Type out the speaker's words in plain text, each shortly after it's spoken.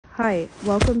Hi,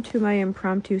 welcome to my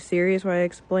impromptu series where I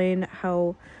explain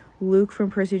how Luke from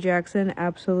Percy Jackson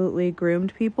absolutely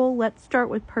groomed people. Let's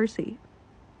start with Percy.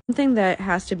 One thing that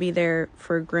has to be there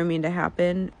for grooming to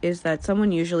happen is that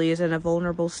someone usually is in a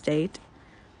vulnerable state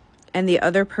and the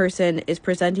other person is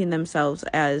presenting themselves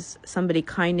as somebody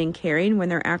kind and caring when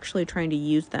they're actually trying to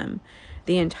use them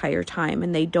the entire time,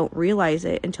 and they don't realize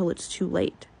it until it's too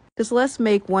late. Because let's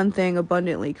make one thing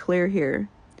abundantly clear here.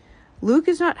 Luke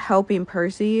is not helping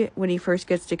Percy when he first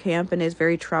gets to camp and is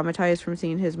very traumatized from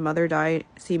seeing his mother die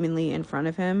seemingly in front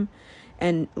of him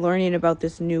and learning about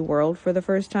this new world for the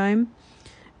first time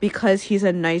because he's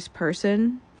a nice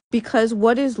person. Because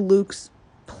what is Luke's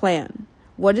plan?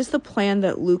 What is the plan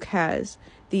that Luke has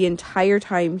the entire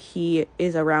time he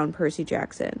is around Percy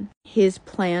Jackson? His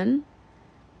plan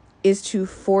is to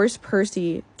force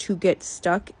Percy to get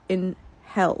stuck in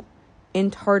hell, in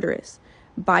Tartarus,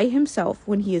 by himself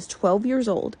when he is 12 years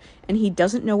old and he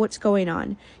doesn't know what's going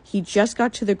on. He just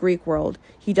got to the Greek world.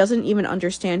 He doesn't even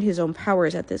understand his own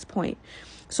powers at this point.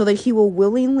 So that he will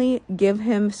willingly give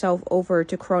himself over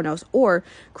to Kronos, or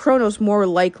Kronos more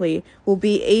likely will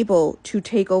be able to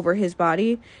take over his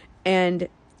body and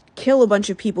kill a bunch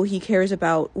of people he cares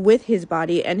about with his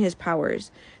body and his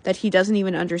powers that he doesn't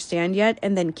even understand yet,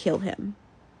 and then kill him.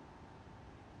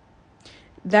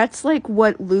 That's like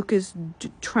what Luke is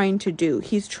trying to do.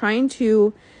 He's trying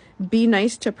to be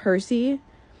nice to Percy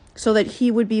so that he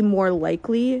would be more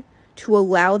likely to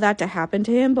allow that to happen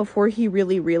to him before he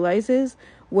really realizes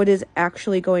what is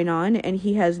actually going on, and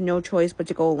he has no choice but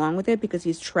to go along with it because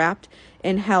he's trapped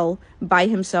in hell by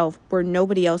himself where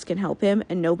nobody else can help him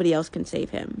and nobody else can save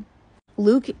him.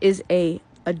 Luke is an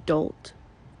adult.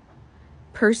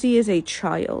 Percy is a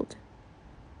child.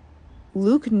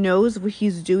 Luke knows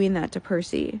he's doing that to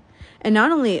Percy. And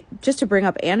not only, just to bring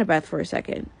up Annabeth for a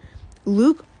second,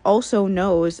 Luke also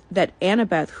knows that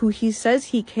Annabeth, who he says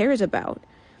he cares about,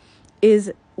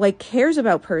 cares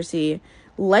about Percy,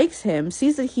 likes him,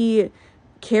 sees that he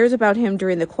cares about him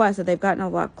during the quest, that they've gotten a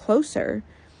lot closer,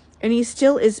 and he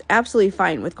still is absolutely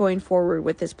fine with going forward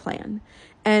with this plan.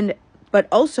 But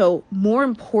also, more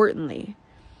importantly,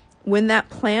 when that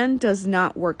plan does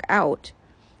not work out,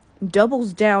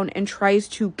 doubles down and tries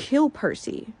to kill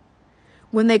Percy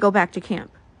when they go back to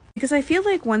camp. Because I feel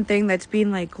like one thing that's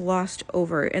being glossed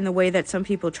over in the way that some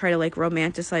people try to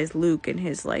romanticize Luke and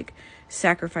his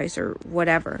sacrifice or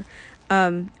whatever,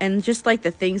 and just the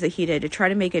things that he did to try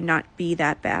to make it not be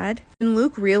that bad. And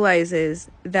Luke realizes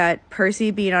that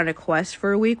Percy being on a quest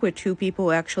for a week with two people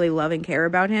who actually love and care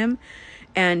about him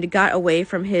and got away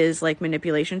from his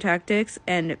manipulation tactics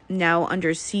and now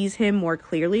sees him more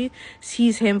clearly,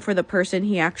 sees him for the person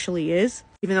he actually is,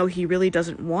 even though he really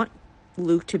doesn't want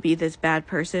Luke to be this bad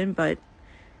person, but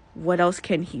what else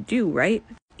can he do, right?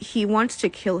 He wants to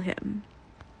kill him.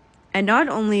 And not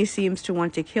only seems to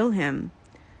want to kill him,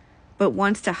 but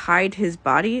wants to hide his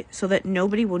body so that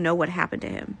nobody will know what happened to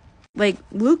him.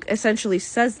 Luke essentially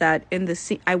says that in the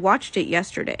scene. I watched it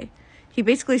yesterday. He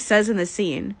basically says in the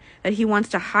scene that he wants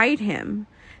to hide him.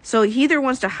 So he either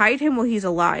wants to hide him while he's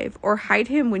alive or hide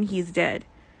him when he's dead.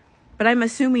 But I'm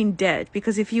assuming dead,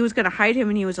 because if he was going to hide him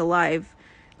when he was alive,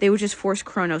 they would just force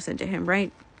Kronos into him,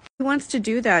 right? He wants to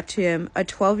do that to him, a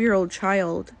 12-year-old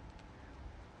child,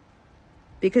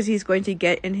 because he's going to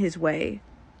get in his way.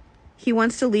 He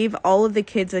wants to leave all of the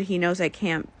kids that he knows at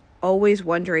camp always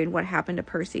wondering what happened to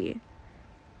Percy.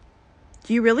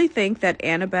 Do you really think that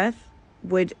Annabeth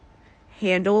would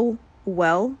handle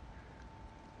well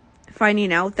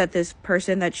finding out that this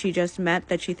person that she just met,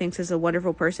 that she thinks is a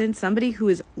wonderful person, somebody who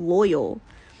is loyal,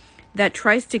 that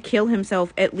tries to kill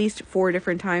himself at least 4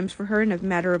 different times for her in a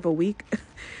matter of a week,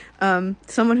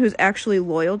 someone who's actually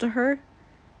loyal to her,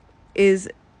 is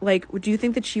do you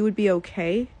think that she would be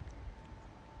okay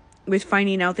with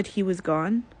finding out that he was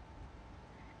gone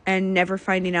and never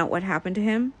finding out what happened to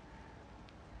him,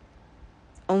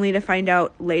 only to find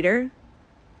out later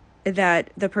that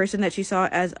the person that she saw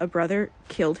as a brother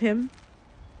killed him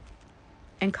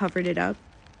and covered it up?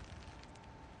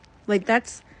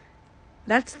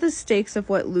 That's the stakes of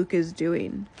what Luke is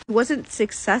doing. He wasn't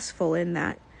successful in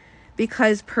that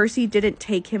because Percy didn't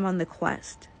take him on the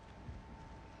quest.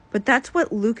 But that's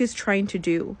what Luke is trying to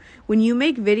do. When you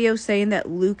make videos saying that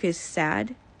Luke is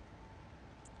sad,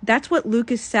 that's what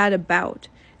Luke is sad about.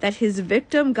 That his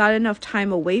victim got enough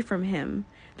time away from him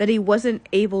that he wasn't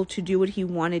able to do what he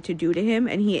wanted to do to him,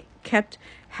 and he kept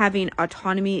having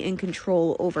autonomy and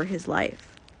control over his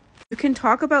life. You can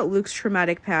talk about Luke's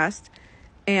traumatic past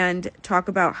and talk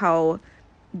about how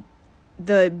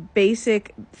the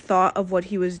basic thought of what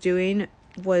he was doing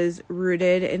was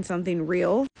rooted in something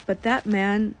real, but that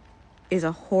man is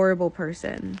a horrible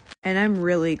person. And I'm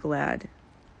really glad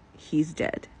he's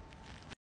dead.